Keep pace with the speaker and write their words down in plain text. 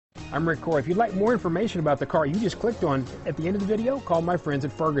I'm Rick Coy. If you'd like more information about the car you just clicked on at the end of the video, call my friends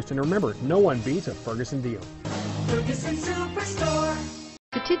at Ferguson. Remember, no one beats a Ferguson deal. Ferguson Superstore.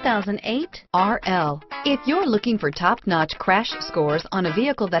 The 2008 RL. If you're looking for top-notch crash scores on a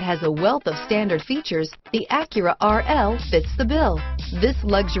vehicle that has a wealth of standard features, the Acura RL fits the bill. This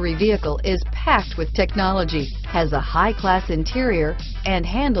luxury vehicle is packed with technology, has a high-class interior, and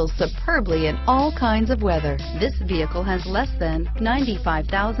handles superbly in all kinds of weather. This vehicle has less than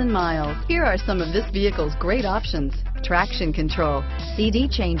 95,000 miles. Here are some of this vehicle's great options: traction control, CD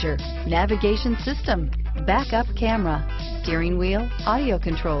changer, navigation system, backup camera, steering wheel audio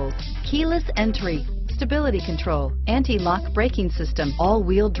controls, keyless entry, stability control, anti-lock braking system,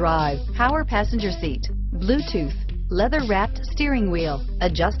 all-wheel drive, power passenger seat, Bluetooth, leather-wrapped steering wheel,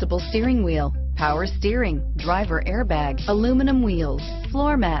 adjustable steering wheel, power steering, driver airbag, aluminum wheels,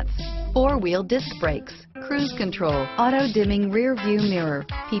 floor mats, four-wheel disc brakes, cruise control, auto-dimming rear view mirror,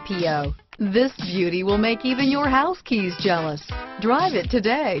 PPO. This beauty will make even your house keys jealous. Drive it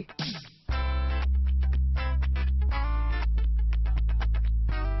today.